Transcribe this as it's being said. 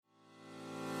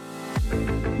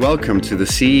Welcome to the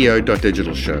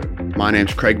CEO.digital Show. My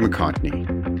name's Craig McCartney.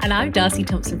 And I'm Darcy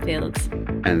Thompson-Fields.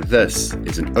 And this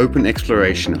is an open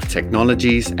exploration of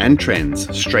technologies and trends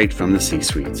straight from the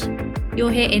C-suite. You'll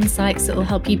hear insights that will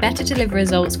help you better deliver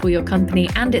results for your company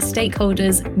and its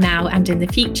stakeholders now and in the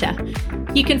future.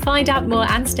 You can find out more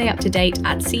and stay up to date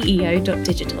at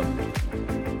CEO.digital.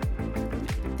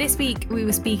 This week, we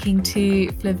were speaking to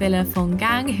Flavilla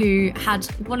Fongang, who had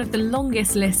one of the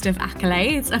longest list of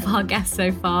accolades of our guests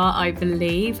so far, I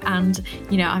believe. And,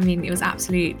 it was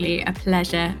absolutely a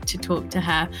pleasure to talk to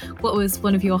her. What was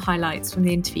one of your highlights from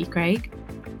the interview, Craig?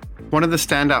 One of the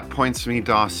standout points for me,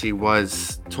 Darcy,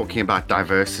 was talking about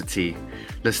diversity.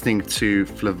 Listening to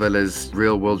Flavilla's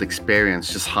real-world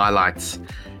experience just highlights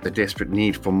the desperate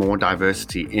need for more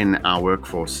diversity in our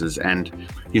workforces. And,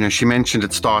 she mentioned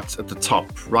it starts at the top,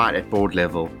 right at board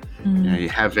level.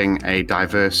 Having a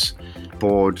diverse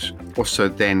board also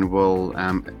then will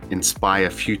inspire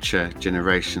future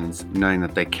generations, knowing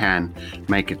that they can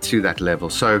make it to that level.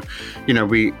 So,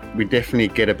 we definitely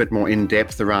get a bit more in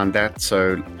depth around that.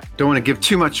 So don't want to give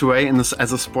too much away in this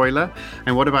as a spoiler.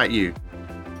 And what about you?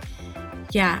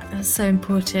 Yeah, that's so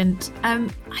important. I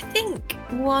think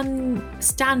one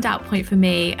standout point for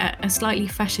me, a slightly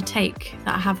fresher take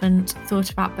that I haven't thought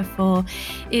about before,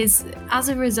 is as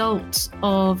a result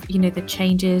of, the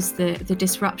changes, the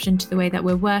disruption to the way that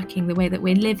we're working, the way that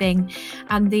we're living,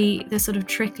 and the sort of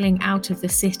trickling out of the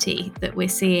city that we're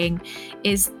seeing,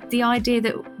 is the idea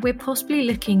that we're possibly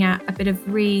looking at a bit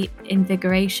of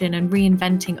reinvigoration and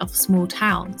reinventing of small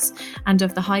towns and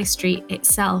of the high street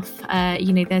itself.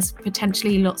 There's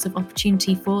potentially lots of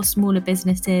opportunity for smaller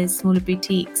businesses, smaller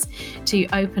boutiques to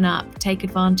open up, take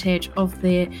advantage of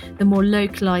the more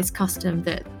localized custom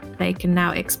that they can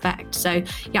now expect. So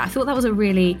I thought that was a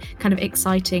really kind of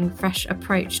exciting, fresh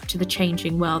approach to the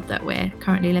changing world that we're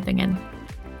currently living in.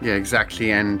 Yeah,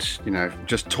 exactly. And,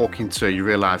 just talking to her, you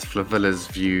realize Flavilla's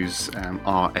views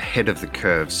are ahead of the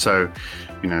curve. So,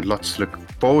 lots to look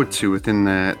forward to within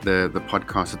the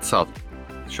podcast itself.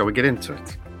 Shall we get into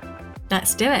it?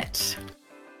 Let's do it.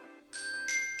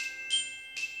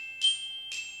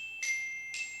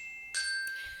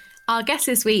 Our guest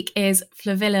this week is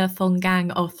Flavilla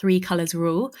Fongang of Three Colours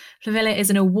Rule. Flavilla is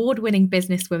an award-winning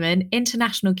businesswoman,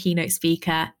 international keynote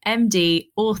speaker, MD,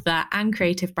 author, and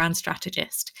creative brand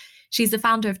strategist. She's the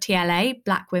founder of TLA,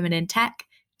 Black Women in Tech,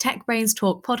 Tech Brains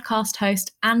Talk podcast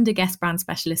host, and a guest brand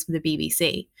specialist for the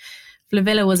BBC.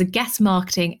 Flavilla was a guest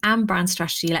marketing and brand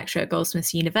strategy lecturer at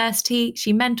Goldsmiths University.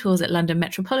 She mentors at London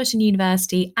Metropolitan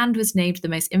University and was named the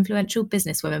most influential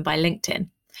businesswoman by LinkedIn.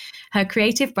 Her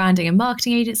creative branding and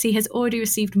marketing agency has already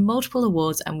received multiple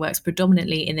awards and works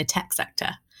predominantly in the tech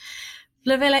sector.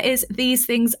 Flavilla is these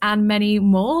things and many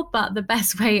more, but the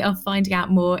best way of finding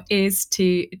out more is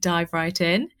to dive right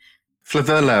in.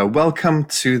 Flavilla, welcome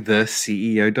to the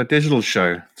CEO.digital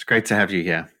Show. It's great to have you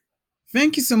here.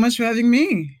 Thank you so much for having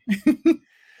me.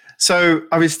 So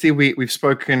obviously we've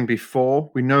spoken before.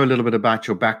 We know a little bit about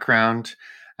your background.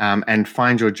 And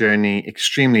find your journey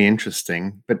extremely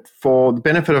interesting. But for the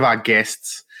benefit of our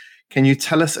guests, can you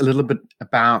tell us a little bit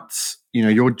about,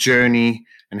 your journey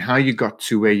and how you got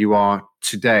to where you are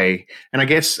today? And I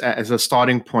guess as a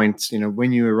starting point,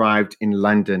 when you arrived in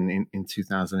London in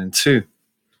 2002.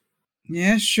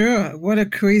 Yeah, sure. What a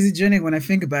crazy journey when I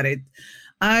think about it.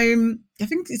 I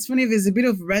think it's funny, there's a bit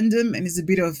of random and there's a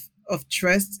bit of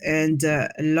trust and a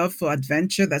love for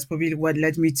adventure. That's probably what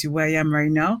led me to where I am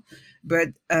right now. But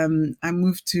I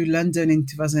moved to London in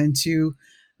 2002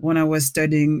 when I was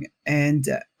studying, and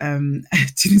I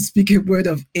didn't speak a word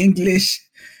of English,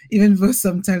 even though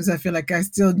sometimes I feel like I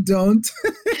still don't.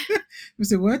 I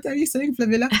said, what are you saying,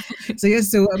 Flavilla?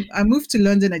 So I moved to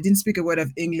London. I didn't speak a word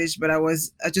of English, but I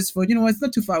just thought, it's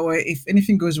not too far away. If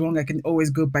anything goes wrong, I can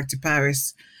always go back to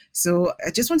Paris. So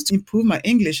I just wanted to improve my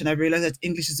English, and I realized that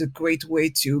English is a great way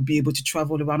to be able to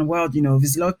travel around the world.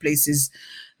 There's a lot of places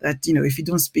that, if you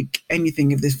don't speak anything,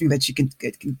 if the thing that you can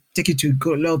take you to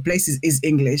go a lot of places is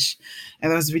English.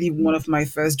 And that was really one of my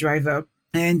first driver.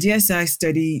 And yes, I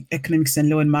studied economics and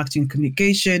law and marketing and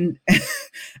communication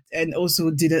and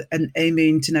also did an MA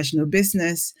in international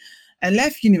business. I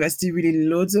left university really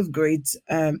loads of great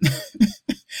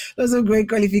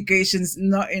qualifications,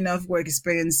 not enough work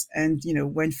experience, and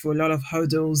went through a lot of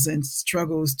hurdles and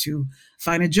struggles to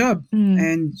find a job.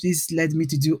 And this led me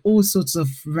to do all sorts of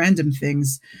random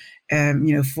things,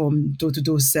 from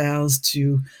door-to-door sales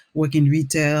to work in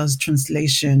retail,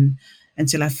 translation,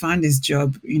 until I found this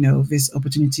job, this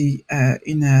opportunity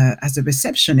as a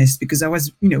receptionist, because I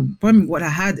was, what I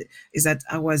had is that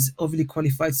I was overly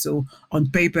qualified. So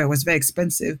on paper, I was very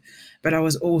expensive, but I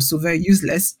was also very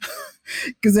useless.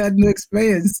 because I had no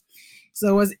experience. So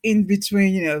I was in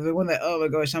between, the one that, oh my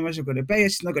gosh, how much I'm going to pay her?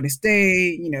 She's not going to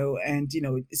stay, and,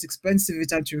 it's expensive every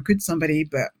time to recruit somebody.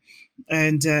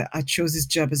 And I chose this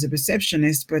job as a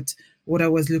receptionist. But what I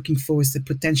was looking for was the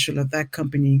potential of that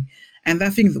company. And I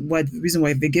think the reason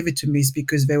why they gave it to me is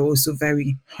because they were also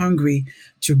very hungry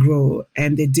to grow.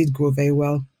 And they did grow very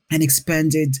well and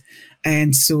expanded.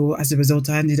 And so as a result,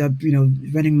 I ended up,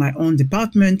 running my own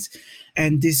department.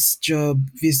 And this job,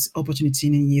 this opportunity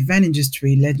in the event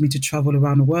industry led me to travel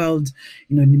around the world,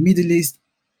 in the Middle East,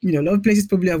 a lot of places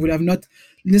probably I would have not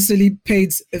necessarily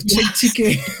paid a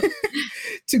ticket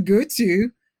to go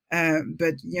to.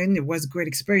 But it was a great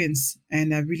experience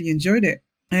and I really enjoyed it.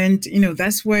 And,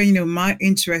 that's where, my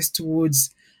interest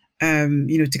towards,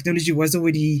 technology was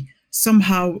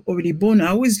somehow already born.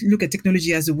 I always look at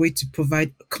technology as a way to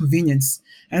provide convenience.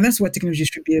 And that's what technology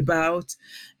should be about.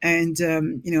 And,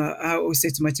 I always say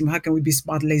to my team, how can we be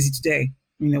smart, lazy today?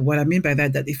 What I mean by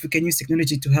that if we can use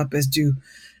technology to help us do,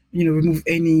 remove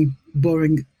any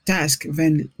boring task,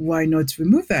 then why not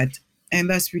remove that? And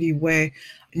that's really where,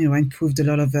 I improved a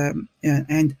lot of,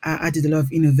 and I added a lot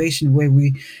of innovation where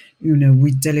we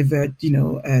delivered,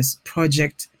 a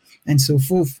project and so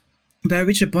forth. But I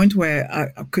reached a point where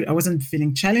I wasn't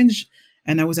feeling challenged,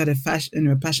 and I was at a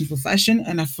passion for fashion,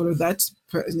 and I followed that,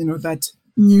 that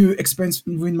new experience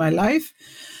in my life,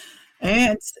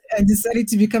 and I decided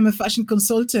to become a fashion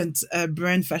consultant, a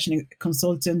brand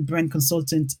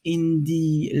consultant in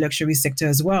the luxury sector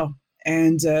as well.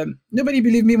 And nobody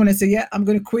believed me when I say, yeah, I'm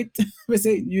going to quit. They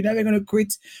say, you're never going to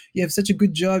quit. You have such a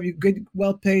good job. You're good,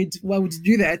 well paid. Why would you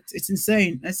do that? It's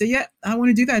insane. I say, yeah, I want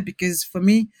to do that because for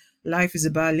me, life is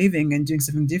about living and doing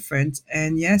something different.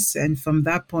 And yes, and from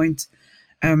that point,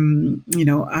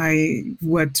 I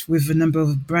worked with a number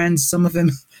of brands, some of them,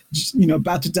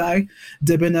 about to die,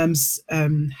 Debenhams,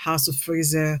 House of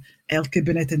Fraser, Elke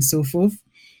Bennett, and so forth.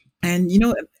 And,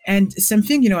 and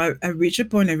something, I reached a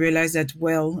point, I realized that,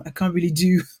 well, I can't really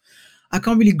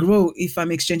grow if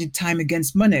I'm exchanging time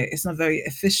against money. It's not very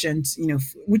efficient,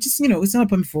 which is, it's not a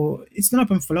problem for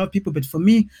a lot of people. But for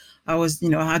me, I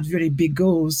had really big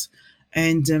goals.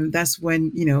 And that's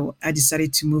when, I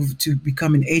decided to move to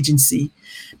become an agency.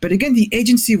 But again, the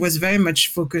agency was very much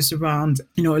focused around,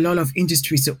 a lot of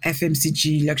industries, so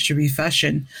FMCG, luxury,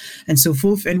 fashion, and so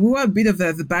forth. And we were a bit of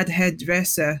the bad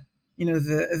hairdresser,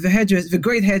 the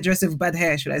great hairdresser with bad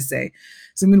hair, should I say.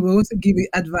 So we were also giving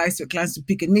advice to clients to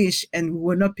pick a niche, and we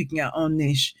were not picking our own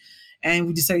niche. And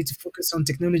we decided to focus on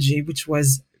technology, which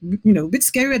was, a bit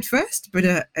scary at first, but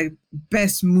a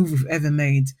best move we've ever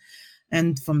made.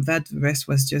 And from that, the rest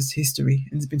was just history.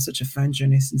 And it's been such a fun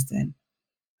journey since then.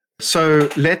 So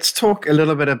let's talk a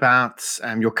little bit about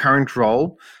your current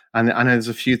role. And I know there's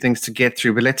a few things to get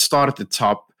through, but let's start at the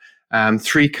top.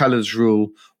 3 colors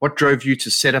rule. What drove you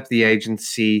to set up the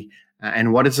agency?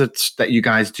 And what is it that you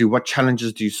guys do? What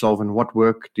challenges do you solve? And what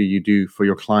work do you do for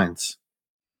your clients?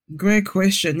 Great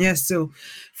question. Yes. So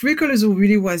 3 colors rule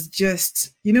really was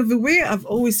just, the way I've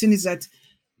always seen is that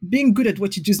being good at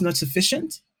what you do is not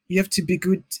sufficient. You have to be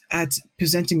good at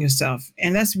presenting yourself.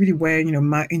 And that's really where,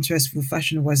 my interest for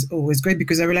fashion was always great,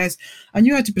 because I realized I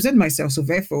knew how to present myself. So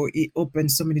therefore, it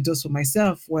opened so many doors for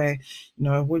myself where,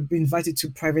 I would be invited to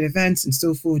private events and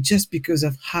so forth just because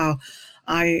of how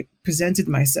I presented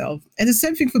myself. And the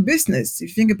same thing for business. If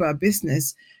you think about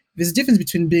business, there's a difference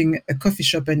between being a coffee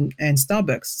shop and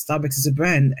Starbucks. Starbucks is a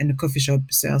brand and a coffee shop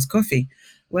sells coffee.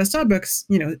 Well, Starbucks,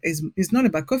 is not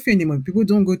about coffee anymore. People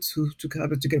don't go to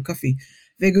Starbucks to get coffee.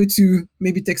 They go to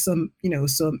maybe take some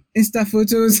Insta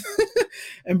photos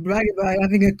and brag about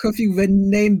having a coffee with a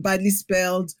name badly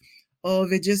spelled, or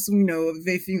they just,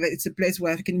 they think that it's a place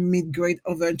where I can meet great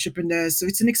other entrepreneurs. So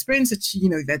it's an experience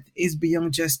that, that is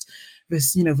beyond just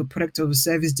this, the product or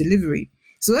service delivery.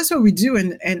 So that's what we do.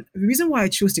 And the reason why I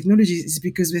chose technology is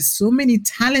because there's so many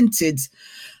talented,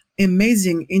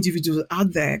 amazing individuals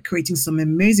out there creating some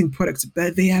amazing products,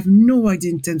 but they have no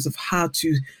idea in terms of how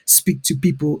to speak to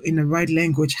people in the right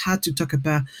language, how to talk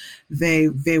about their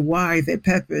why, their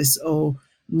purpose, or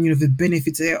the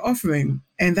benefits they're offering.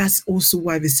 And that's also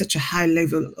why there's such a high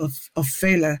level of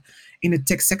failure in the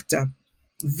tech sector,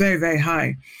 very, very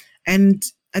high. And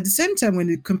at the same time, when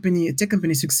a tech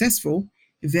company is successful,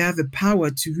 they have the power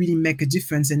to really make a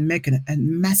difference and make a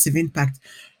massive impact.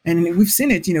 And we've seen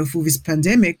it, through this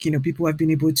pandemic, people have been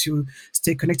able to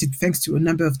stay connected thanks to a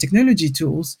number of technology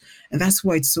tools. And that's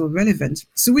why it's so relevant.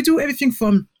 So we do everything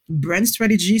from brand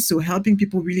strategy, so helping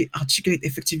people really articulate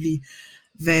effectively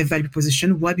their value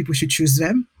proposition, why people should choose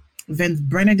them. Then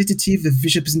brand identity, the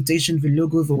visual presentation, the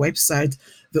logo, the website,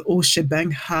 the whole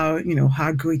shebang, how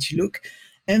great you look.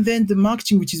 And then the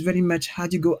marketing, which is very much how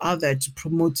do you go out there to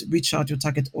promote, reach out your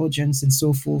target audience and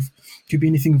so forth. Could be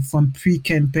anything from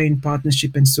pre-campaign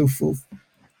partnership and so forth,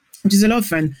 which is a lot of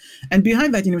fun. And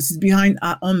behind that, this is behind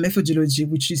our own methodology,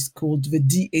 which is called the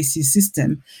DAC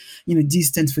system. D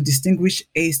stands for distinguish,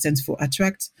 A stands for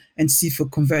attract, and C for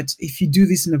convert. If you do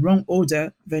this in the wrong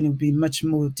order, then it will be much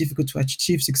more difficult to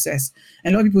achieve success.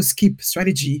 And a lot of people skip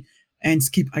strategy and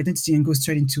skip identity and go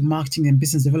straight into marketing and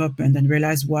business development and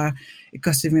realize why it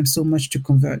costs them so much to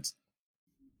convert.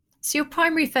 So your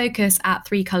primary focus at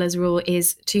Three Colours Rule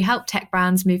is to help tech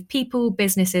brands move people,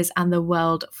 businesses, and the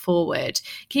world forward.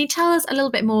 Can you tell us a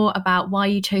little bit more about why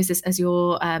you chose this as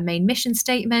your main mission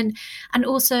statement? And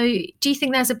also, do you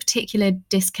think there's a particular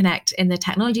disconnect in the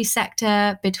technology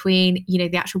sector between,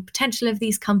 the actual potential of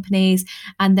these companies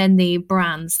and then the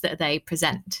brands that they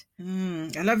present?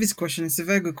 I love this question. It's a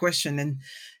very good question. And,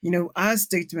 our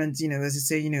statement, as I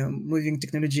say, moving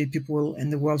technology, people,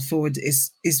 and the world forward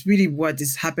is really what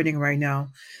is happening right now.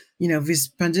 This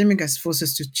pandemic has forced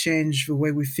us to change the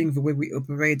way we think, the way we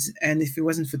operate. And if it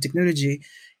wasn't for technology,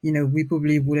 we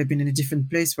probably would have been in a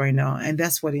different place right now. And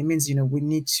that's what it means. We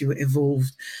need to evolve.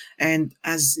 And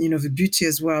as, the beauty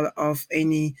as well of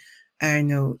any,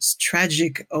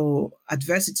 tragic or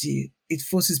adversity, it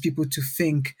forces people to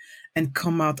think and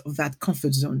come out of that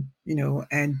comfort zone,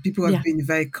 and people have been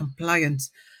very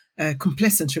complacent,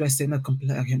 should I say, not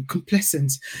compliant,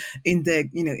 complacent in the,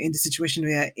 in the situation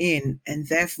we are in. And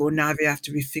therefore now they have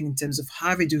to rethink in terms of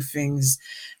how they do things.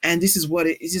 And this is what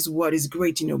is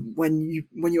great, when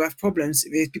you have problems,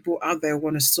 there's people out there who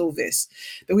want to solve this.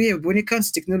 But when it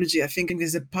comes to technology, I think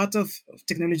there's a part of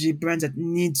technology brands that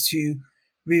need to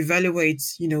reevaluate,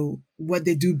 what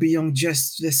they do beyond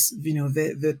just this,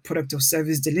 the product or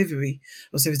service delivery.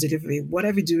 What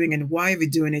are we doing and why are we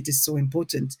doing it is so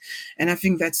important. And I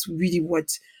think that's really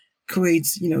what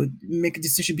creates, make a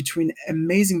decision between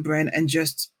amazing brand and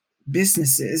just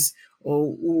businesses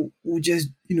or who just,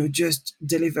 just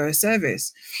deliver a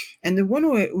service. And the one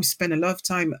who spend a lot of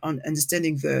time on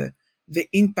understanding the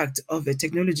impact of the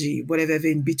technology, whatever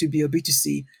they're in B2B or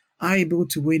B2C, are able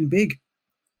to win big.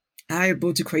 Are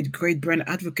able to create great brand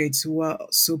advocates who are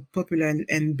so popular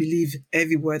and believe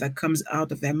every word that comes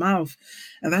out of their mouth.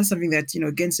 And that's something that,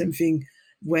 again, something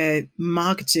where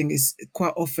marketing is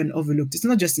quite often overlooked. It's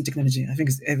not just in technology. I think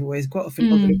it's everywhere. It's quite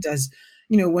often overlooked as,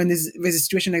 when there's a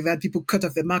situation like that, people cut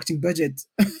off their marketing budget,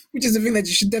 which is something that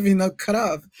you should definitely not cut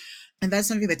off. And that's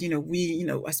something that,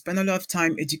 I spend a lot of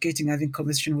time educating, having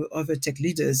conversation with other tech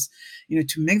leaders,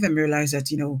 to make them realize that,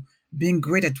 being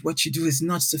great at what you do is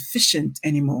not sufficient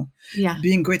anymore. Yeah.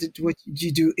 Being great at what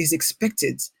you do is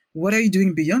expected. What are you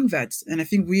doing beyond that? And I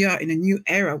think we are in a new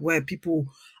era where people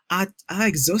are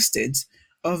exhausted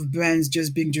of brands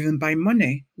just being driven by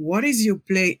money. What is your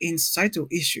play in societal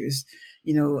issues?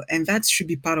 And that should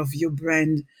be part of your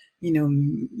brand,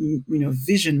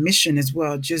 vision, mission as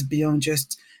well, just beyond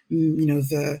just,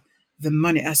 the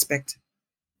money aspect.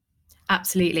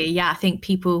 Absolutely. Yeah. I think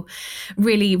people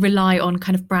really rely on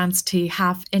kind of brands to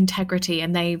have integrity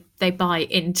and they buy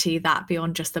into that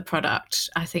beyond just the product.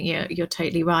 I think you're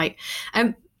totally right.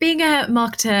 Being a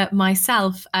marketer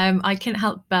myself, I couldn't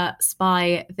help but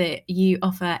spy that you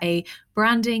offer a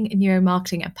branding,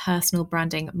 neuromarketing, and personal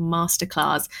branding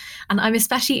masterclass. And I'm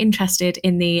especially interested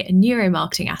in the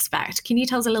neuromarketing aspect. Can you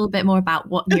tell us a little bit more about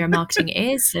what neuromarketing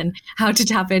is and how to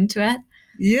tap into it?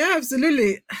 Yeah,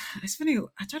 absolutely. It's funny.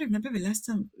 I try to remember the last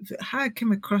time how I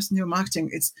came across neuromarketing.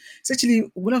 It's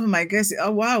actually one of my guests.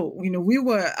 Oh, wow.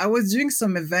 I was doing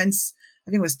some events,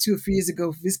 I think it was 2 or 3 years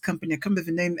ago for this company. I can't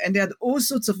remember the name. And they had all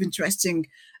sorts of interesting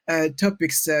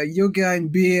topics, yoga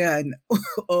and beer and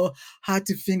or how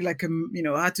to think like, how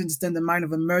to understand the mind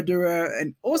of a murderer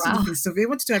and all sorts of things. So they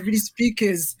wanted to have really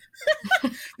speakers.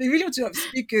 They really want to have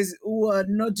speakers who are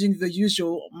not doing the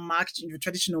usual marketing, the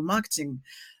traditional marketing.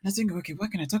 And I was thinking, okay,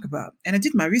 what can I talk about? And I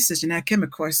did my research and I came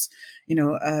across,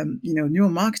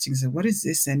 neuromarketing. So what is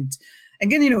this? And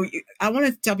again, I want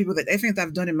to tell people that everything that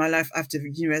I've done in my life after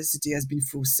university has been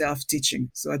through self-teaching.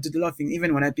 So I did a lot of things,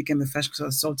 even when I became a fashion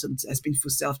consultant, has been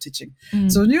through self-teaching.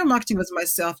 So neuromarketing was my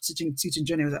teaching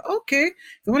journey. I was like, okay,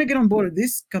 if I want to get on board with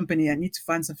this company, I need to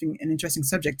find an interesting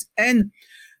subject. And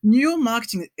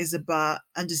neuromarketing is about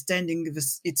understanding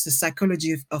this. It's the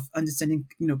psychology of understanding,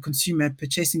 consumer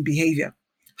purchasing behavior.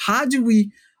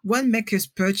 What makes us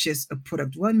purchase a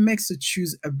product? What makes us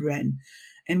choose a brand?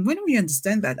 And when we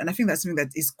understand that, and I think that's something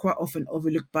that is quite often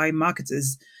overlooked by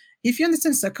marketers, if you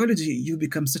understand psychology, you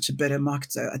become such a better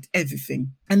marketer at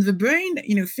everything. And the brain,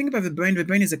 think about the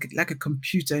brain is like a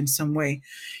computer in some way.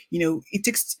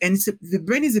 The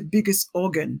brain is the biggest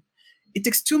organ it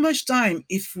takes too much time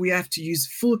if we have to use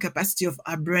full capacity of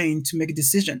our brain to make a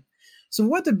decision. So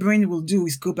what the brain will do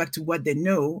is go back to what they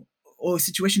know or a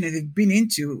situation that they've been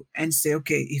into and say,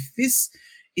 okay,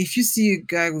 if you see a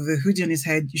guy with a hoodie on his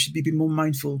head, you should be a bit more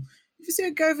mindful. If you see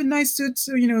a guy with a nice suit,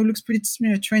 so looks pretty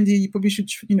trendy, you probably should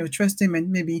trust him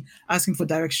and maybe ask him for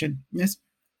direction. Yes.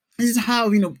 This is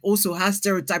how, also how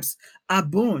stereotypes are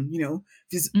born,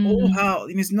 this is all how,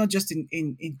 it's not just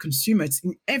in consumer, it's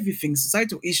in everything,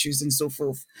 societal issues and so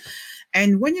forth.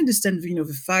 And when you understand,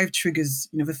 the 5 triggers,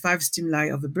 the 5 stimuli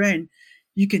of the brain,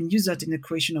 you can use that in the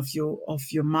creation of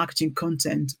your marketing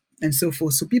content and so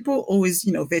forth. So people always,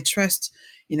 they trust,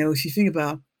 if you think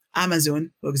about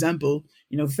Amazon, for example,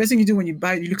 the first thing you do when you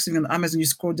buy, you look something on Amazon, you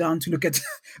scroll down to look at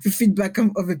the feedback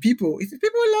of the people. If the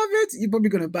people love it, you're probably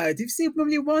going to buy it. If you see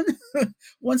probably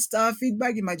one star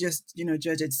feedback, you might just,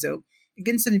 judge it. So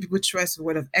again, some people trust the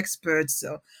word of experts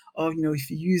or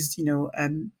if you use,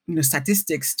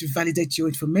 statistics to validate your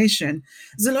information.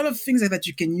 There's a lot of things like that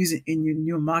you can use in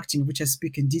your marketing, which I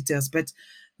speak in details. But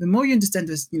the more you understand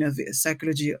this, the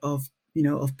psychology of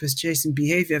purchasing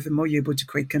behavior, the more you're able to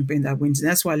create campaign that wins. And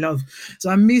that's what I love. So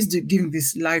I miss giving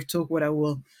this live talk where I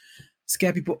will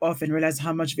scare people off and realize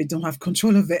how much they don't have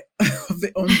control of their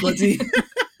own body.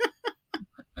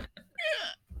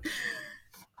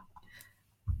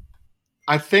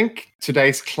 I think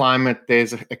today's climate,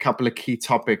 there's a couple of key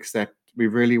topics that we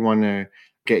really want to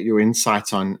get your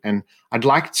insights on. And I'd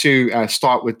like to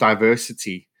start with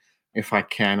diversity, if I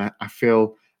can. I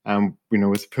feel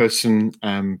with a person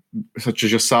such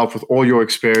as yourself, with all your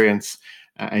experience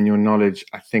and your knowledge,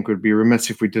 I think would be remiss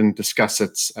if we didn't discuss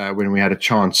it when we had a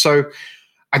chance. So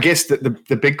I guess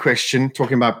the big question,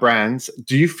 talking about brands,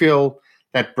 do you feel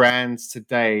that brands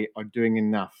today are doing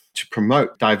enough to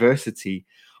promote diversity?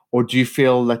 Or do you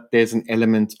feel that there's an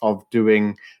element of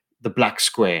doing the black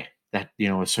square that,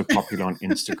 is so popular on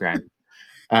Instagram?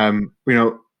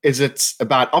 Is it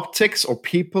about optics or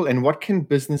people? And what can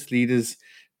business leaders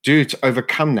do to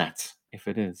overcome that, if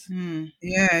it is?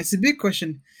 Yeah, it's a big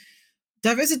question.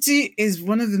 Diversity is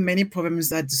one of the many problems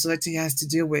that society has to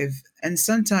deal with. And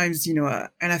sometimes,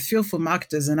 and I feel for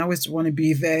marketers, and I always want to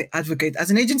be their advocate.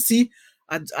 As an agency,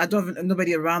 I don't have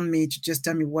nobody around me to just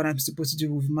tell me what I'm supposed to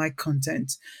do with my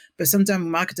content. But sometimes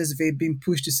marketers, they've been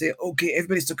pushed to say, okay,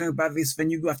 everybody's talking about this, then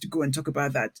you have to go and talk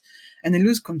about that. And they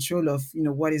lose control of,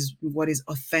 what is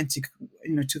authentic,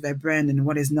 to their brand and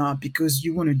what is not, because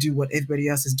you want to do what everybody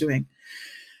else is doing.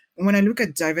 And when I look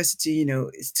at diversity,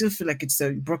 it still feel like it's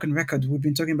a broken record. We've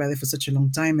been talking about it for such a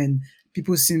long time, and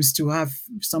people seems to have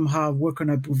somehow woken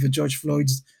up with the George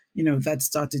Floyd's, that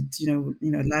started,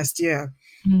 last year.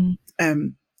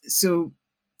 So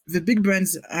the big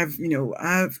brands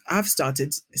have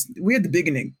started. We're at the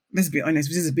beginning. Let's be honest.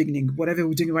 This is the beginning. Whatever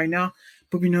we're doing right now,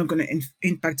 probably not going to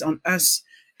impact on us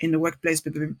in the workplace,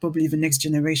 but probably the next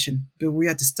generation. But we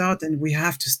have to start, and we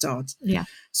have to start. Yeah.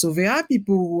 So there are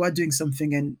people who are doing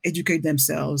something and educate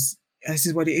themselves. This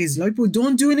is what it is. A lot of people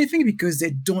don't do anything because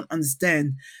they don't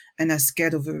understand and are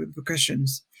scared of the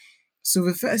repercussions. So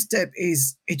the first step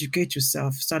is educate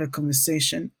yourself, start a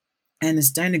conversation,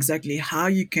 understand exactly how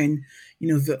you can,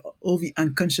 all the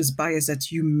unconscious bias that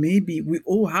we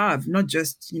all have, not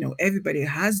just, everybody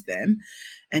has them,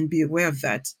 and be aware of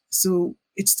that. So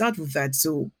it starts with that.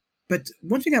 So, but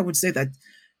one thing I would say that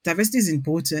diversity is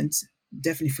important,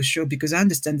 definitely for sure, because I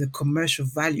understand the commercial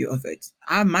value of it.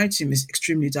 My team is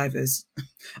extremely diverse.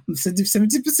 I'm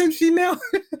 70% female,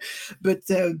 but,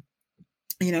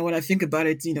 when I think about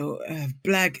it,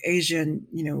 Black, Asian,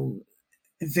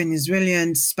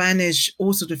 Venezuelan, Spanish,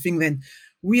 all sort of thing, then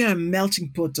we are a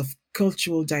melting pot of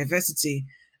cultural diversity.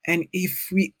 And if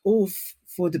we all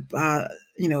for the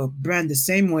brand the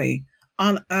same way,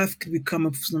 on earth could we come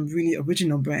up with some really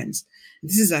original brands.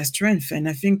 This is our strength. And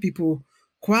I think people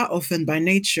quite often by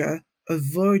nature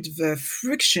avoid the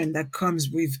friction that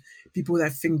comes with people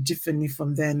that think differently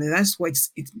from them. And that's why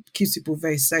it keeps people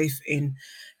very safe in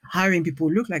hiring people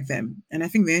who look like them. And I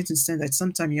think they understand that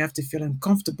sometimes you have to feel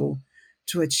uncomfortable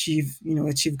to achieve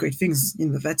great things.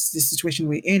 That's the situation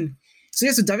we're in. So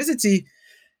yeah, so diversity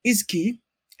is key,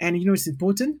 and it's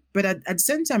important. But at the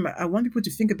same time, I want people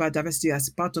to think about diversity as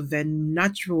part of their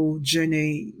natural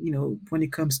journey. When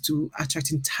it comes to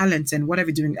attracting talent and whatever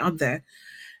you're doing out there,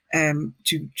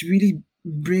 to really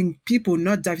bring people,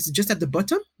 not diversity just at the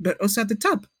bottom, but also at the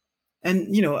top.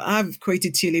 And I've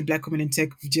created TLA Black Women in Tech.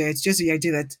 It's just the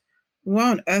idea that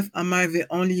why on earth am I the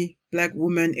only Black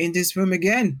woman in this room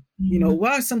again?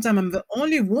 Why sometimes I'm the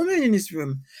only woman in this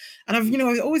room? And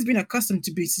I've always been accustomed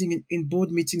to be sitting in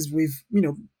board meetings with,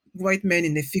 white men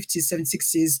in their 50s, 70s,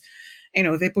 60s.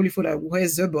 They probably feel like,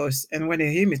 where's the boss? And when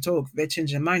they hear me talk, they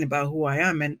change their mind about who I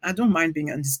am. And I don't mind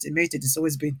being underestimated. It's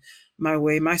always been my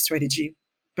way, my strategy.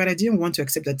 But I didn't want to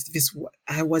accept that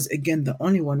I was, again, the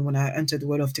only one when I entered the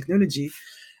world of technology.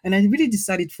 And I really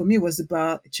decided for me it was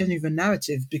about changing the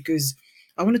narrative, because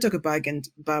I want to talk about, again,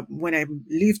 about when I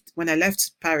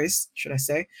left Paris, should I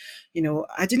say,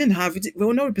 I didn't have it. There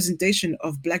was no representation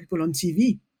of Black people on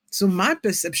TV. So my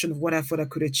perception of what I thought I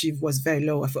could achieve was very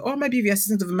low. I thought, oh, maybe the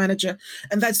assistant of a manager,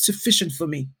 and that's sufficient for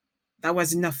me. That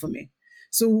was enough for me.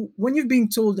 So when you're being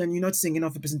told and you're not seeing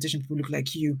enough representation, people look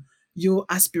like you, your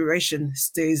aspiration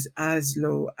stays as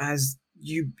low as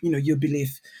your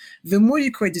belief. The more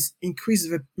you create this, increase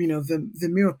the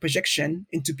mirror projection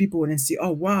into people and see,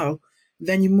 oh wow,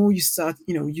 then the more you start,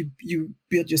 you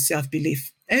build your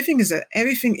self-belief.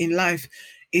 Everything in life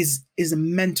is a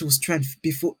mental strength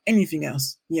before anything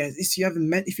else. Yes, if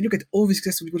you look at all the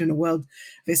successful people in the world,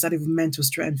 they started with mental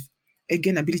strength.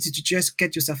 Again, ability to just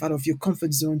get yourself out of your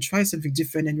comfort zone, try something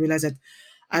different, and realize that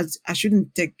I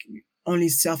shouldn't take only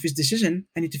selfish decision.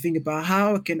 I need to think about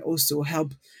how I can also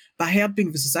help. By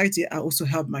helping the society, I also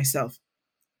help myself.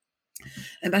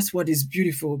 And that's what is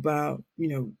beautiful about,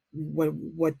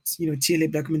 what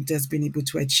TLA Black Community has been able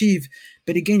to achieve.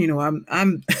 But again,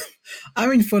 I'm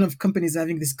I'm in front of companies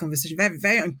having this conversation, very,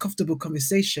 very uncomfortable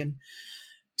conversation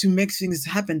to make things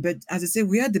happen. But as I say,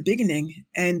 we are at the beginning,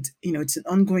 and it's an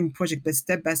ongoing project, but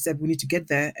step by step we need to get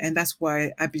there. And that's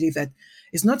why I believe that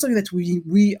it's not something that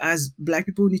we as Black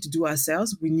people need to do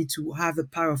ourselves. We need to have the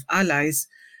power of allies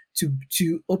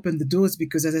to open the doors,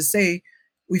 because as I say,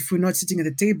 if we're not sitting at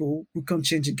the table, we can't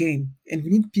change the game. And we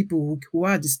need people who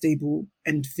are at this table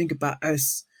and think about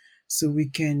us, so we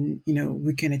can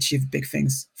achieve big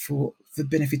things for the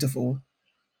benefit of all.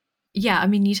 Yeah, I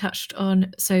mean, you touched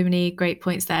on so many great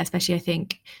points there, especially I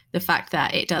think the fact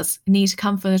that it does need to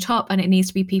come from the top, and it needs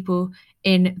to be people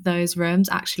in those rooms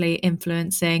actually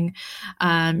influencing,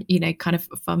 kind of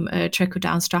from a trickle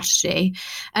down strategy.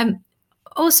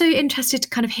 Also interested to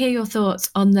kind of hear your thoughts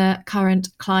on the current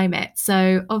climate.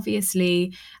 So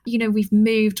obviously, we've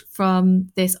moved from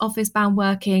this office-bound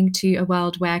working to a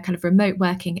world where kind of remote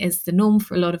working is the norm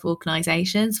for a lot of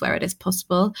organizations where it is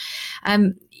possible.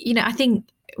 I think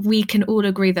we can all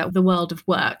agree that the world of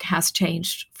work has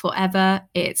changed forever.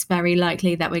 It's very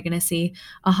likely that we're going to see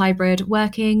a hybrid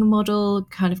working model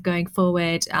kind of going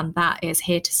forward, and that is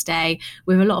here to stay,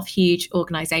 with a lot of huge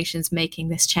organizations making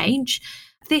this change.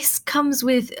 This comes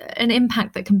with an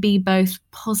impact that can be both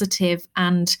positive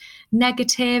and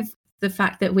negative. The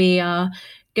fact that we are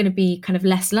going to be kind of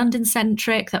less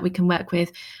London-centric, that we can work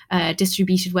with a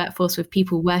distributed workforce with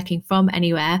people working from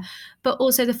anywhere, but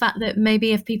also the fact that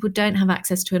maybe if people don't have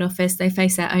access to an office, they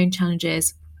face their own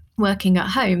challenges working at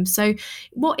home. So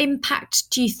what impact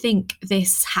do you think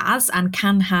this has and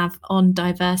can have on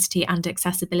diversity and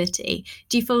accessibility?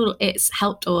 Do you feel it's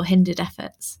helped or hindered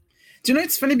efforts? Do you know,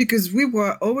 it's funny because we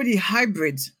were already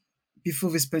hybrid before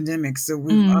this pandemic. So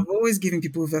I've always given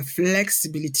people the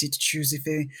flexibility to choose if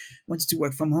they wanted to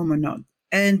work from home or not.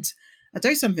 And I'll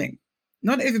tell you something,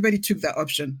 not everybody took that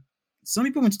option. Some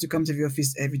people wanted to come to the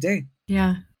office every day.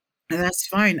 Yeah. And that's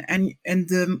fine. And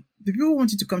the people who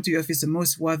wanted to come to the office the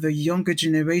most were the younger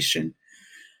generation.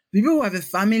 People who have a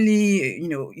family,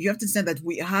 you have to understand that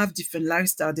we have different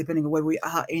lifestyle depending on where we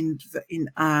are in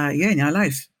our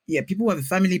life. Yeah, people who have a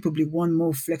family probably want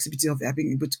more flexibility of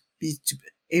being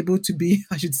able to be,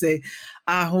 I should say,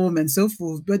 at home and so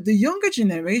forth. But the younger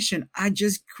generation are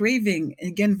just craving.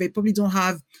 Again, they probably don't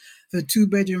have the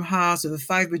 2-bedroom house or the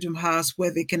 5-bedroom house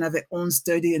where they can have their own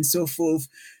study and so forth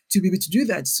to be able to do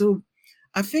that. So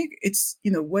I think it's,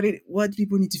 what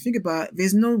people need to think about.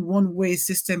 There's no one-way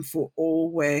system for all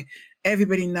where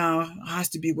everybody now has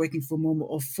to be working from home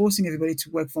or forcing everybody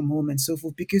to work from home and so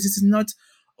forth, because it's not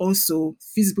also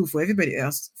feasible for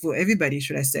everybody,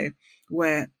 should I say,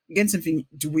 where, again, something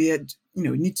weird,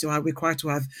 need to have, required to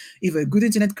have either a good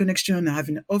internet connection or have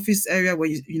an office area where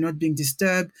you're not being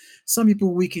disturbed. Some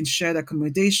people, we can share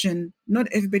accommodation. Not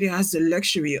everybody has the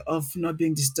luxury of not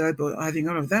being disturbed or having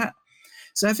all of that.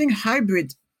 So I think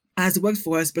hybrid has worked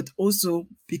for us, but also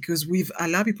because we've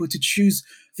allowed people to choose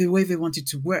the way they wanted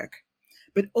to work,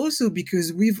 but also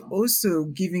because we've also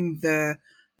given the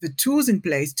tools in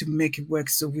place to make it work.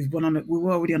 So we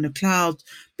were already on the cloud,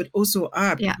 but also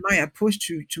my approach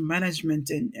to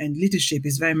management and leadership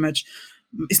is very much,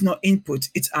 it's not input,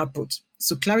 it's output.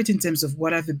 So clarity in terms of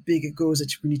what are the bigger goals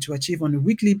that we need to achieve on a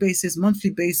weekly basis,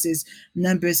 monthly basis,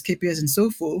 numbers, KPIs, and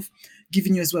so forth,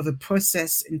 giving you as well the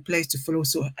process in place to follow.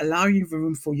 So allowing you the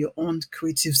room for your own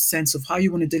creative sense of how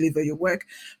you want to deliver your work,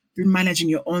 managing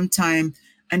your own time,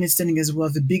 understanding as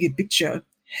well the bigger picture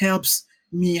helps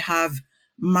me have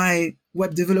my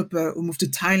web developer who moved to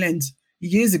Thailand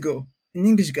years ago, an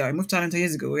English guy moved to Thailand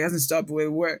years ago. He hasn't stopped where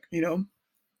we work, and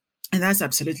that's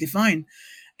absolutely fine.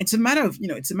 It's a matter of,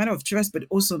 it's a matter of trust, but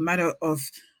also a matter of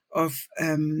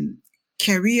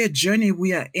career journey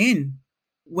we are in,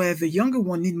 where the younger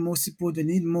one need more support, they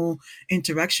need more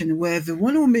interaction, where the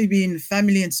one who may be in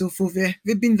family and so forth,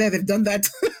 they've been there, they've done that.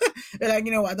 They're like,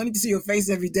 I don't need to see your face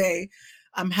every day.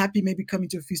 I'm happy maybe coming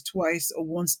to office twice or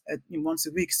once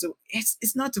a week. So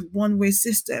it's not a one-way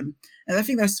system. And I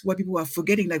think that's what people are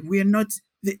forgetting. Like,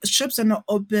 the shops are not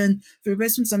open, the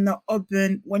restaurants are not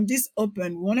open. When this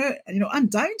open, I'm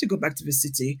dying to go back to the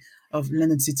city of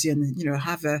London City and,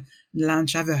 have a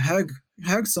lunch, have a hug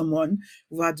someone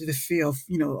without the fear of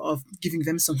giving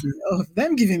them something, of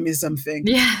them giving me something.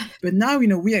 Yeah. But now,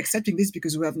 we are accepting this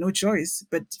because we have no choice.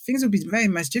 But things will be very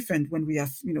much different when we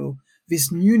have, this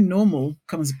new normal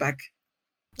comes back.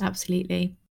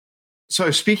 Absolutely. So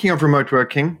speaking of remote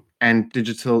working and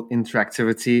digital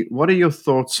interactivity, what are your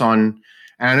thoughts on,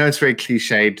 and I know it's very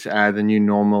cliched, the new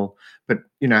normal, but,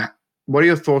 what are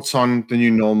your thoughts on the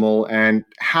new normal and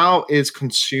how is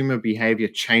consumer behavior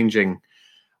changing?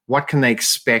 What can they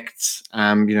expect,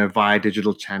 via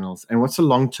digital channels? And what's the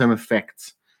long-term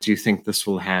effect do you think this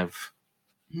will have?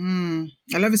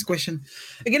 I love this question.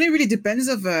 Again, it really depends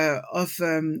of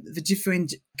the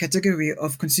different category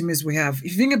of consumers we have.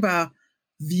 If you think about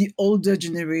the older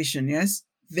generation, yes,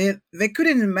 they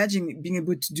couldn't imagine being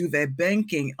able to do their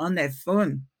banking on their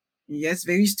phone. Yes,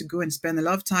 they used to go and spend a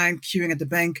lot of time queuing at the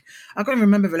bank. I can't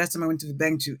remember the last time I went to the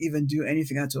bank to even do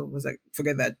anything at all. I was like,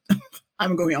 forget that.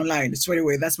 I'm going online straight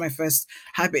away. That's my first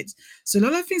habit. So a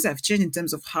lot of things have changed in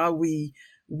terms of how we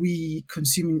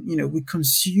consume, we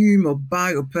consume or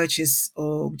buy or purchase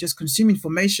or just consume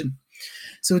information.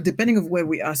 So depending on where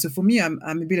we are. So for me, I'm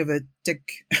a bit of a tech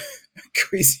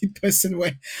crazy person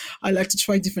where I like to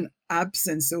try different apps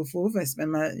and so forth. I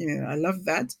spend I love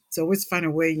that. So always find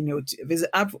a way, there's an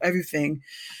app for everything.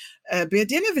 But at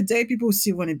the end of the day, people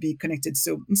still want to be connected.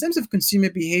 So in terms of consumer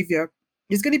behavior,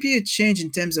 there's going to be a change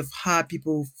in terms of how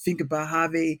people think about how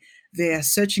they are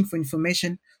searching for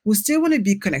information. We still want to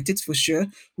be connected for sure.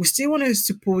 We still want to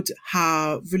support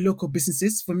the local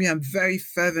businesses. For me, I'm very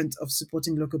fervent of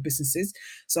supporting local businesses.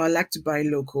 So I like to buy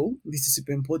local. This is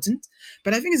super important.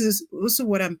 But I think it's also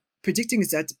what I'm predicting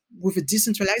is that with the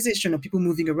decentralization of people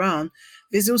moving around,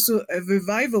 there's also a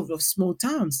revival of small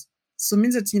towns. So it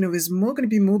means that, there's going to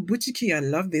be more boutique. I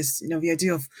love this, the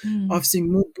idea of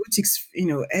seeing more boutiques,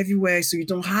 everywhere. So you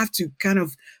don't have to kind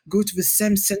of go to the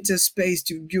same center space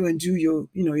to go and do your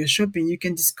shopping. You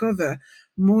can discover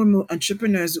more and more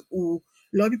entrepreneurs who,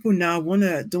 a lot of people now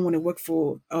don't want to work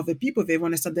for other people. They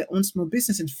want to start their own small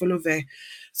business and follow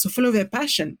their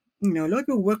passion. A lot of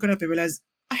people work on up and realize,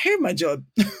 I hate my job.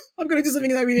 I'm going to do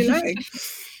something that I really like.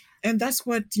 And that's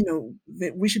what,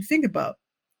 that we should think about.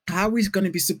 How are we going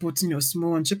to be supporting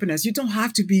small entrepreneurs? You don't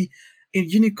have to be a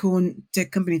unicorn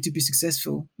tech company to be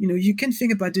successful. You can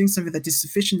think about doing something that is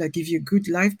sufficient, that gives you a good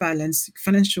life balance,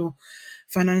 financial,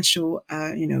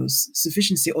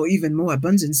 sufficiency, or even more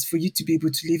abundance for you to be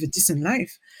able to live a decent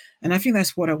life. And I think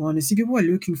that's what I want to see. People are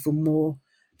looking for more.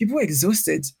 People are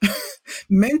exhausted,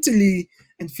 mentally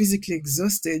and physically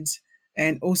exhausted,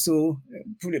 and also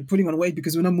putting on weight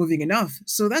because we're not moving enough.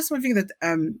 So that's one thing that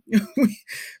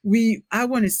I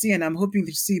want to see, and I'm hoping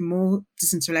to see more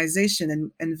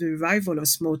decentralization and the revival of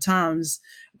small towns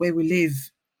where we live.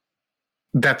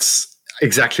 That's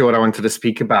exactly what I wanted to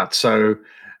speak about. So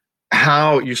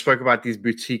how you spoke about these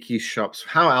boutique shops,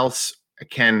 how else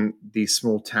can these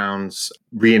small towns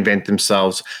reinvent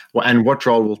themselves? And what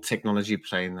role will technology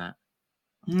play in that?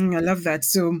 I love that.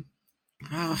 So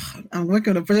I'm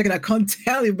working on a project and I can't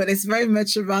tell you, but it's very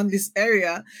much around this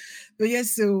area. But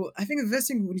yes, so I think the first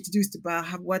thing we need to do is to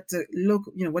have what the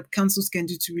local, what councils can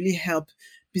do to really help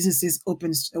businesses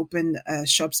open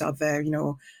shops out there.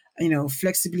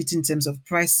 Flexibility in terms of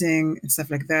pricing and stuff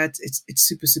like that. It's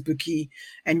super, super key.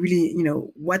 And really,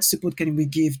 what support can we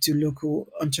give to local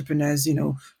entrepreneurs,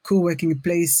 co-working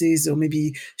places or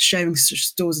maybe sharing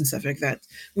stores and stuff like that.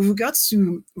 With regards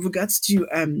to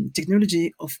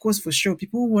technology, of course, for sure,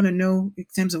 people want to know in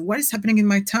terms of what is happening in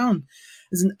my town.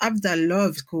 There's an app that I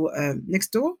love called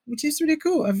Nextdoor, which is really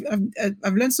cool.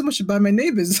 I've learned so much about my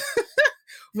neighbors.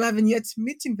 We haven't yet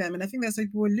meeting them. And I think that's what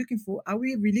people are looking for. Are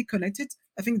we really connected?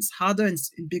 I think it's harder in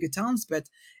bigger towns, but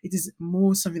it is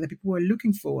more something that people are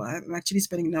looking for. I'm actually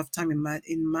spending enough time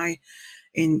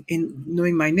in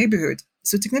knowing my neighborhood.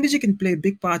 So technology can play a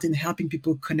big part in helping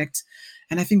people connect.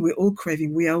 And I think we're all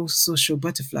craving, we are all social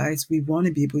butterflies. We want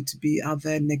to be able to be out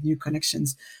there and make new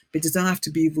connections, but it doesn't have to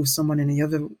be with someone in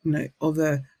the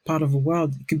other part of the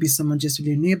world. It could be someone just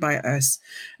really nearby us.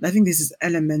 And I think this is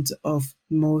element of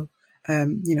more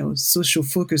social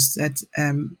focus that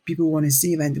people want to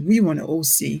see and we want to all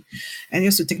see. And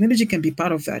also technology can be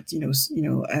part of that,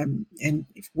 and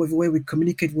with the way we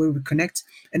communicate, where we connect,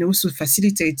 and also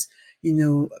facilitate,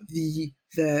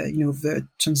 the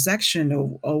transaction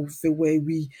or the way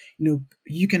we,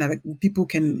 you can have, people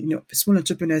can, small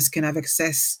entrepreneurs can have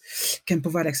access, can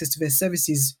provide access to their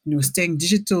services, staying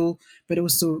digital, but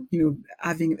also,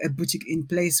 having a boutique in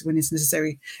place when it's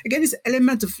necessary. Again, this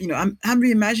element of, I'm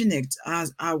reimagining it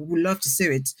as I would love to see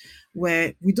it,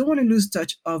 where we don't want to lose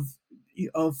touch of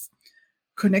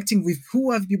connecting with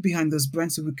who have you behind those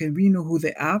brands so we can really know who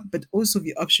they are, but also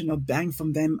the option of buying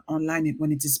from them online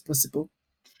when it is possible.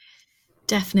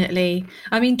 Definitely.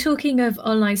 I mean, talking of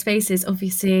online spaces,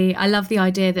 obviously, I love the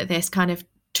idea that this kind of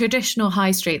traditional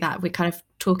high street that we're kind of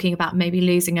talking about maybe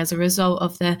losing as a result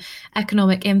of the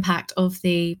economic impact of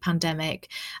the pandemic,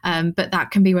 but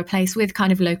that can be replaced with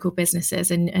kind of local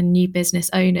businesses and new business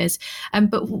owners.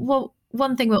 But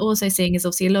one thing we're also seeing is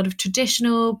obviously a lot of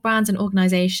traditional brands and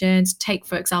organizations, take,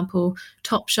 for example,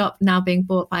 Topshop now being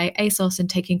bought by ASOS and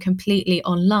taking completely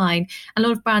online. A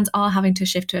lot of brands are having to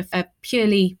shift to a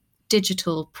purely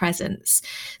digital presence.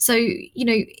 So,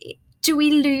 do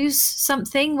we lose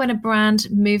something when a brand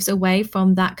moves away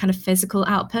from that kind of physical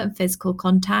output and physical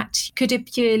contact? Could a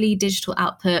purely digital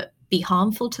output be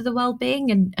harmful to the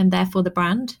well-being and therefore the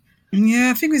brand?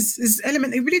 Yeah, I think this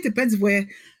element, it really depends where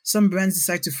some brands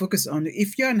decide to focus on.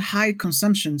 If you're in high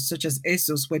consumption, such as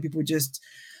ASOS, where people just,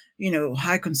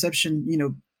 high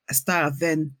consumption, style,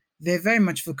 then they're very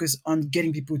much focused on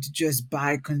getting people to just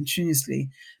buy continuously.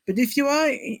 But if you are,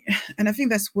 and I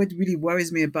think that's what really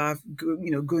worries me about,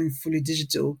 going fully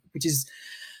digital, which is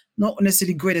not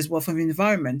necessarily great as well for the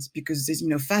environment, because there's,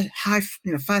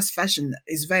 fast fashion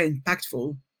is very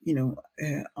impactful,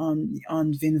 on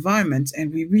the environment,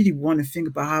 and we really want to think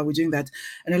about how we're doing that.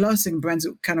 And a lot of brands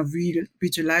are kind of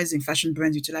utilizing fashion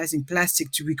brands, utilizing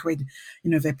plastic to recreate,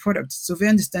 their products. So they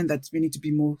understand that we need to be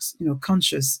more,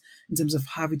 conscious in terms of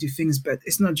how we do things. But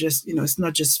it's not just, it's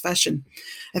not just fashion.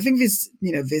 I think there's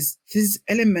this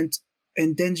element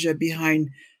and danger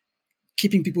behind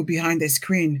keeping people behind their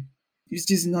screen. It's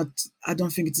just not. I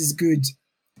don't think it is good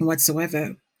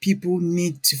whatsoever. People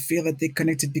need to feel that they're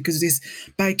connected, because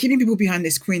by keeping people behind the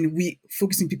screen, we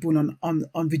focusing people on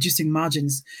reducing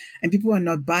margins, and people are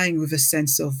not buying with a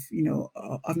sense of,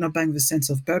 not buying with a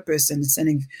sense of purpose and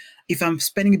understanding. If I'm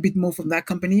spending a bit more from that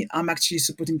company, I'm actually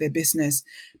supporting their business.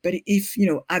 But if,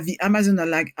 at the Amazon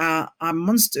are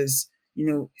monsters,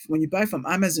 when you buy from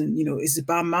Amazon, it's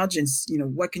about margins,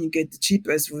 what can you get the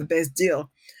cheapest for the best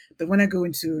deal? But when I go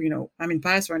into, I'm in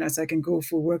Paris right now, so I can go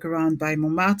for a work around by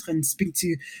Montmartre and speak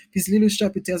to this little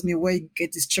shop who tells me where you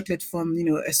get this chocolate from,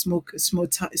 a small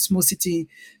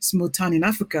town in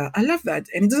Africa. I love that.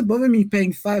 And it doesn't bother me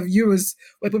paying €5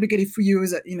 where I probably get it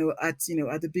 €3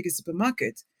 at the biggest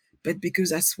supermarket. But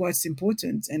because that's what's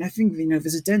important. And I think,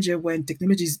 there's a danger when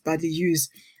technology is badly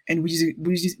used and we're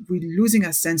losing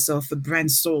a sense of the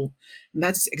brand soul. And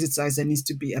that's exercise that needs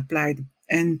to be applied.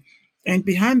 And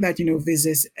behind that, there's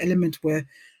this element where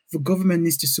the government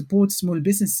needs to support small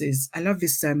businesses. I love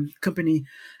this company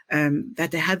that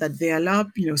they had, that they allow,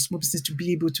 small businesses to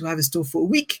be able to have a store for a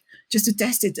week just to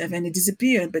test it, and then it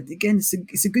disappeared. But again,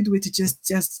 it's a good way to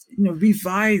just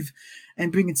revive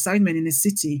and bring excitement in a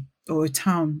city or a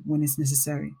town when it's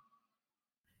necessary.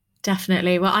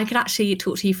 Definitely. Well, I could actually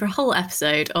talk to you for a whole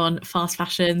episode on fast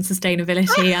fashion,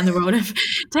 sustainability, and the role of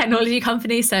technology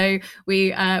companies. So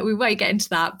we won't get into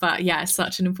that. But yeah, it's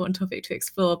such an important topic to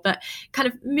explore. But kind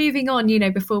of moving on,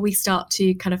 before we start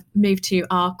to kind of move to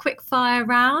our quick fire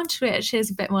round, which is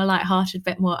a bit more lighthearted, a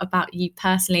bit more about you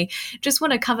personally, just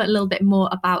want to cover a little bit more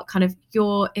about kind of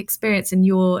your experience and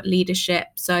your leadership.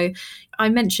 So I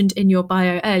mentioned in your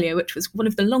bio earlier, which was one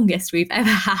of the longest we've ever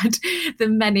had, the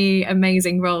many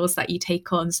amazing roles that you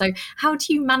take on. So how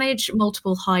do you manage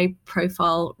multiple high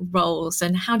profile roles,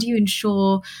 and how do you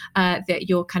ensure that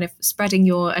you're kind of spreading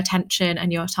your attention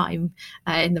and your time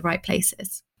in the right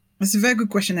places? That's a very good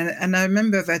question. And I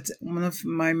remember that one of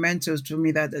my mentors told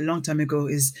me that a long time ago,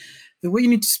 is the way you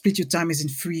need to split your time is in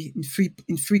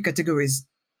three categories: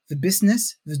 the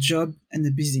business, the job, and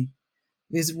the busy.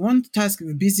 There's one task,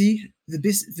 the busy.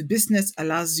 The business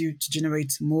allows you to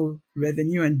generate more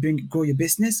revenue and grow your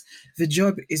business. The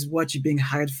job is what you're being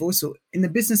hired for. So in the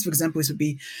business, for example, it would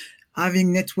be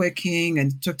having networking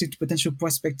and talking to potential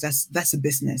prospects. That's a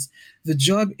business. The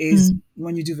job is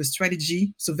when you do the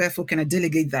strategy. So therefore, can I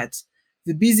delegate that?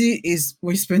 The busy is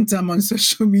when you spend time on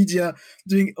social media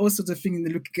doing all sorts of things,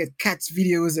 looking at cats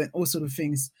videos and all sorts of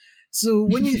things. So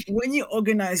when you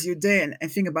organize your day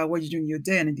and think about what you're doing your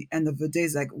day, and at the end of the day,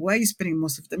 it's like, where are you spending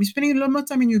most of the time? You're spending a lot more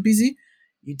time and you're busy,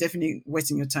 you're definitely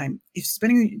wasting your time. If you're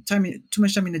spending too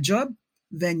much time in a job,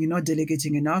 then you're not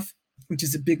delegating enough, which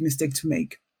is a big mistake to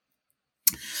make.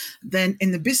 Then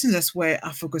in the business, that's where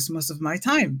I focus most of my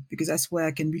time, because that's where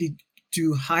I can really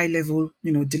do high level,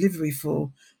 delivery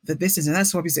for the business. And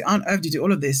that's why we say, on earth, do you do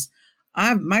all of this?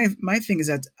 My thing is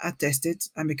that I test it,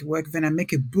 I make it work, then I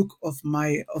make a book of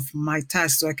my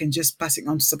tasks so I can just pass it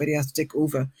on to somebody else to take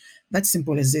over. That's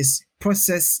simple as this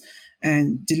process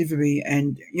and delivery.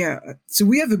 And yeah, so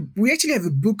we actually have a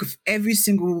book of everybody's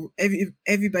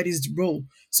role.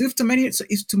 So if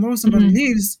tomorrow somebody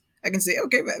leaves, I can say,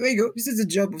 okay, there you go. This is the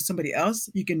job of somebody else.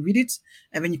 You can read it,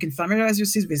 and then you can familiarize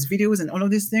yourself with videos and all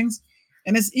of these things,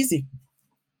 and it's easy.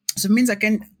 So it means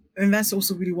and that's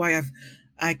also really why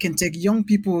I can take young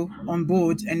people on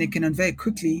board, and they can learn very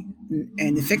quickly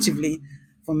and effectively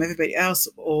from everybody else,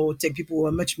 or take people who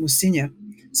are much more senior.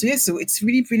 So yeah, so it's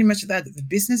really pretty much that: the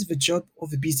business, the job, or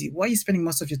the busy. Why are you spending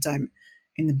most of your time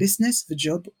in the business, the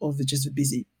job, or just the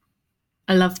busy?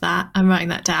 I love that. I'm writing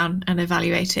that down and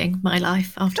evaluating my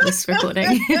life after this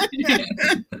recording.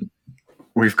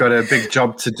 We've got a big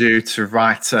job to do to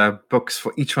write books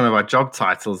for each one of our job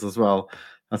titles as well.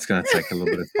 That's going to take a little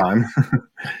bit of time.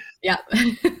 Yeah.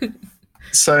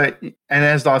 So, and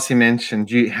as Darcy mentioned,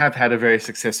 you have had a very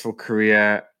successful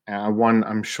career. One,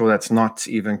 I'm sure that's not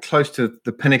even close to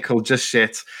the pinnacle just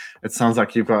yet. It sounds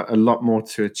like you've got a lot more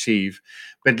to achieve.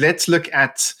 But let's look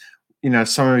at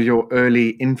some of your early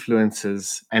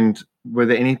influences, and were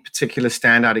there any particular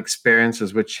standout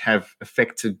experiences which have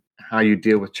affected how you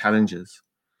deal with challenges?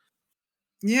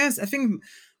 Yes, I think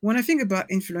when I think about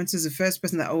influencers, the first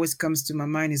person that always comes to my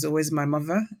mind is always my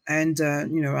mother. And,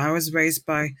 I was raised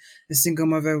by a single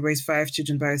mother, raised 5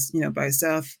 children by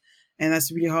herself. And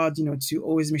that's really hard, to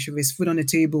always make sure there's food on the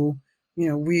table.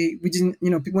 We didn't,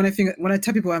 when I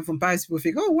tell people I'm from Paris, people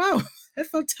think, oh, wow,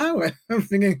 Eiffel Tower. I'm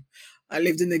thinking, I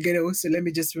lived in the ghetto, so let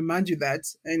me just remind you that,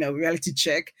 reality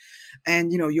check.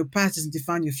 And, your past doesn't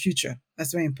define your future.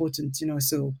 That's very important,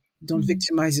 so don't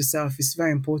victimize yourself. It's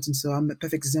very important. So I'm a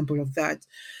perfect example of that.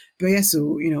 But yeah,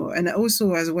 so, and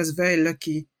also I was very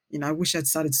lucky, I wish I'd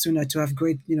started sooner to have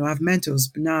great, have mentors.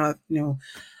 But now,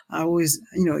 I always,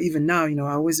 even now,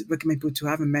 I always recommend people to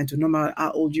have a mentor, no matter how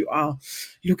old you are.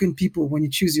 Look in people when you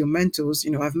choose your mentors.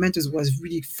 I have mentors who was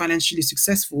really financially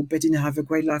successful, but didn't have a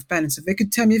great life balance. So they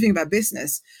could tell me everything about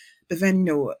business, but then,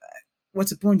 what's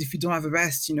the point if you don't have a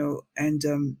rest, and,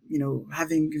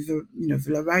 having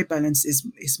the right balance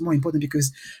is more important, because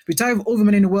if you retire with all the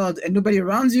money in the world and nobody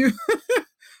around you,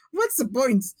 what's the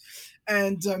point?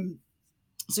 And,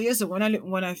 so yeah, so when I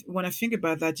think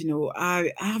about that,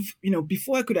 I have,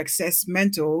 before I could access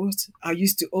mentors, I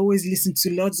used to always listen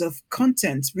to lots of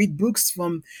content, read books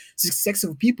from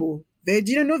successful people. They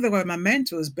didn't know they were my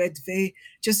mentors, but they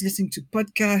just listening to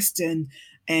podcasts and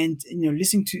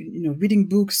listening to reading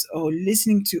books or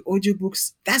listening to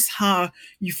audiobooks. That's how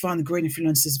you find great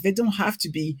influences. They don't have to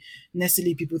be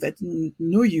necessarily people that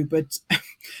know you, but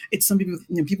it's some people,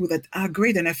 people that are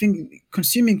great. And I think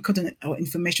consuming content or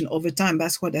information over time,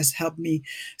 that's what has helped me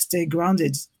stay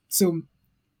grounded. So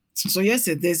yes,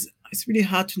 it's really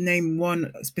hard to name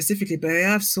one specifically, but I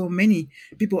have so many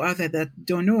people out there that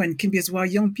don't know, and can be as well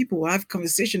young people. I have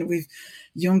conversation with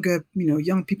young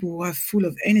people who are full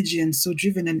of energy and so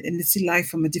driven, and they see life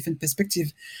from a different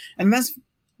perspective. And that's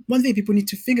one thing people need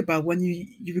to think about when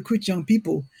you recruit young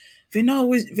people. They're not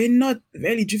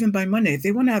really driven by money.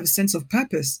 They want to have a sense of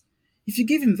purpose. If you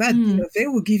give them that, they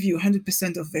will give you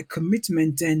 100% of their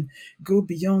commitment and go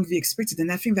beyond the expected.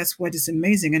 And I think that's what is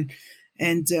amazing.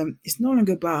 And it's no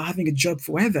longer about having a job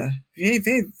forever.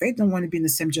 They don't want to be in the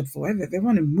same job forever. They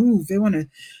want to move. They want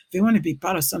to be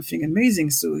part of something amazing.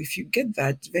 So if you get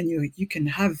that, then you can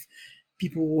have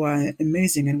people who are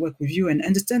amazing and work with you, and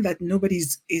understand that nobody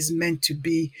is meant to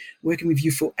be working with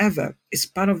you forever. It's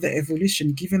part of the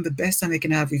evolution. Give them the best time they can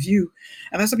have with you.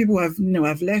 And that's why people have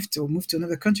left or moved to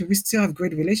another country. We still have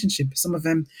great relationships. Some of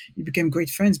them became great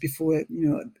friends before,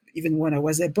 even when I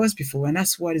was their boss before. And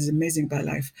that's what is amazing about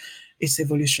life. It's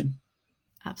evolution.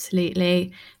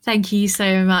 Absolutely. Thank you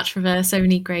so much for so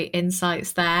many great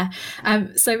insights there.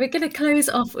 So we're going to close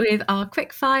off with our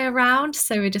quick fire round.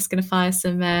 So we're just going to fire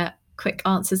some quick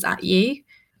answers at you.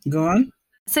 Go on.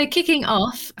 So kicking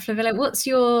off, Flavilla, what's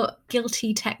your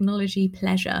guilty technology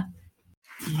pleasure?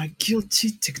 My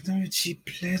guilty technology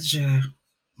pleasure.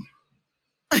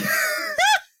 This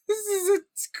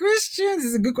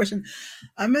is a good question.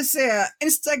 I must say,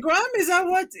 Instagram,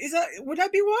 would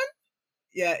that be one?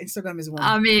 yeah, Instagram is one.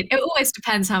 I mean, it always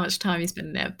depends how much time you spend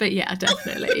in it, but yeah,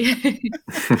 definitely.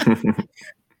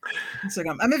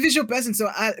 Instagram. I'm a visual person, so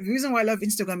the reason why I love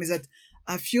Instagram is that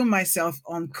I feel myself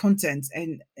on content,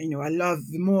 and I love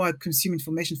the more I consume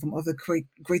information from other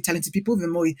great talented people, the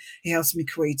more it helps me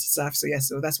create stuff. So yeah,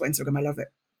 so that's why Instagram, I love it.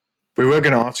 We were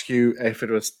going to ask you if it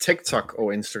was TikTok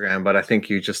or Instagram, but I think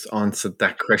you just answered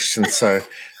that question. So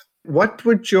what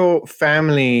would your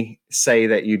family say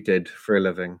that you did for a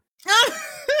living?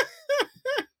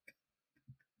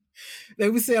 They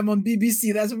would say I'm on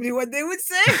BBC. That's really what they would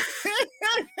say.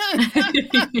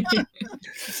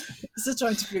 Still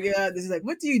trying to figure out. This is like,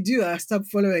 what do you do? I stop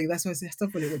following. That's why I say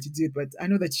stop following what you do. But I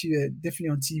know that you're definitely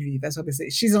on TV. That's what they say.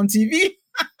 She's on TV.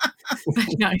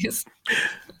 Nice.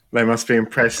 They must be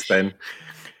impressed then.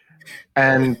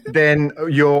 And then are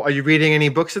you reading any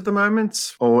books at the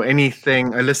moment or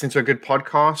anything, or listening to a good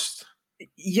podcast?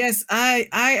 Yes, I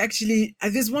actually,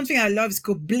 there's one thing I love. It's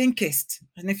called Blinkist.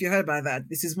 I don't know if you heard about that.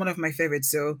 This is one of my favorites.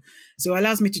 So it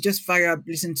allows me to just fire up,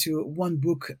 listen to one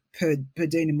book per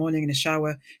day in the morning in the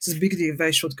shower. So it's basically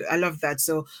very short. I love that.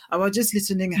 So I was just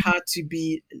listening how to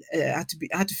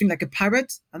think like a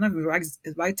parrot. I don't know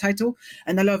the right title.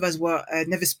 And I love as well,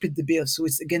 Never Split the Bill. So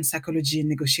it's again psychology and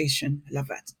negotiation. I love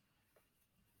that.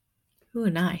 Oh,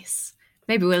 nice.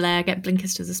 Maybe we'll get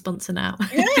Blinkist as a sponsor now.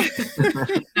 Yeah.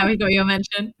 Now we got your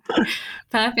mention.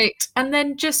 Perfect. And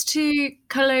then just to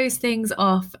close things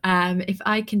off, if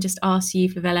I can just ask you,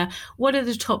 Flavilla, what are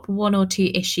the top 1 or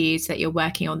 2 issues that you're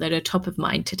working on that are top of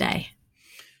mind today?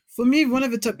 For me, one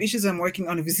of the top issues I'm working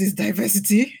on is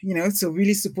diversity, so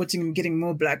really supporting and getting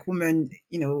more Black women,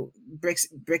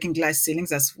 breaking glass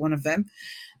ceilings. That's one of them.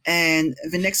 And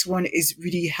the next one is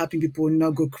really helping people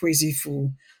not go crazy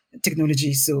for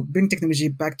technology. So bring technology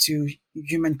back to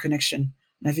human connection.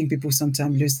 And I think people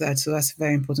sometimes lose that. So that's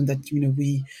very important that,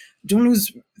 we don't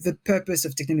lose the purpose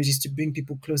of technologies to bring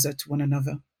people closer to one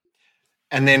another.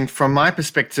 And then from my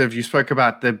perspective, you spoke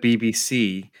about the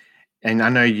BBC, and I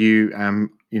know you,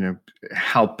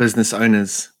 help business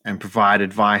owners and provide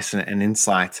advice and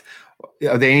insight.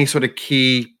 Are there any sort of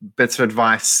key bits of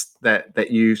advice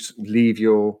that you leave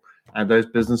your those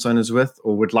business owners with,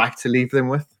 or would like to leave them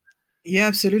with? Yeah,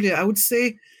 absolutely. I would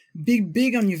say be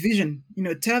big on your vision.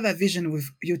 Tell that vision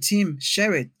with your team.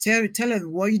 Share it. Tell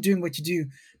them why you're doing what you do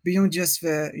beyond just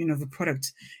the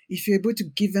product. If you're able to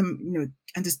give them,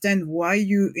 understand why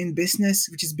you're in business,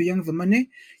 which is beyond the money,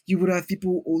 you would have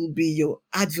people who will be your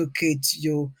advocate,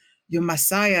 your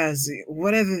messiahs,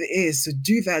 whatever it is. So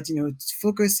do that.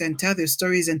 Focus and tell their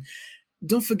stories, and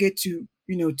don't forget to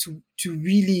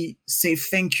really say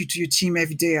thank you to your team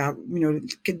every day.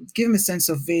 Give them a sense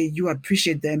of you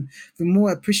appreciate them. The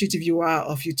more appreciative you are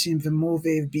of your team, the more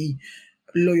they'll be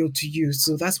loyal to you.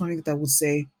 So that's one thing that I would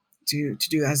say to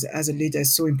do as a leader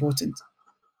is so important.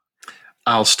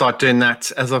 I'll start doing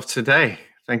that as of today.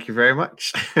 Thank you very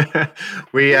much.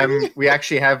 We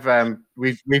actually have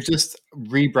we've just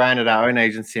rebranded our own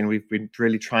agency, and we've been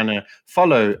really trying to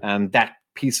follow that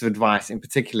piece of advice in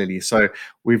particularly. So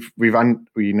we've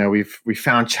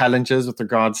found challenges with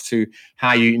regards to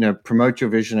how you promote your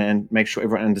vision and make sure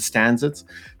everyone understands it.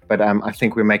 But I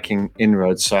think we're making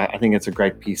inroads. So I think it's a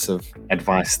great piece of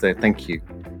advice there. Thank you.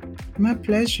 My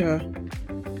pleasure.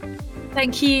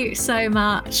 Thank you so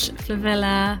much,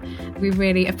 Flavilla. We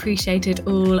really appreciated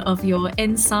all of your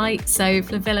insight. So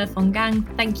Flavilla Fongang,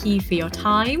 thank you for your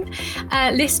time.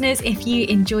 Listeners, if you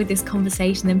enjoyed this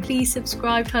conversation, then please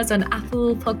subscribe to us on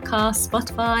Apple Podcasts,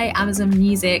 Spotify, Amazon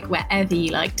Music, wherever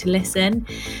you like to listen.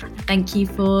 Thank you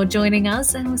for joining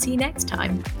us, and we'll see you next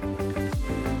time.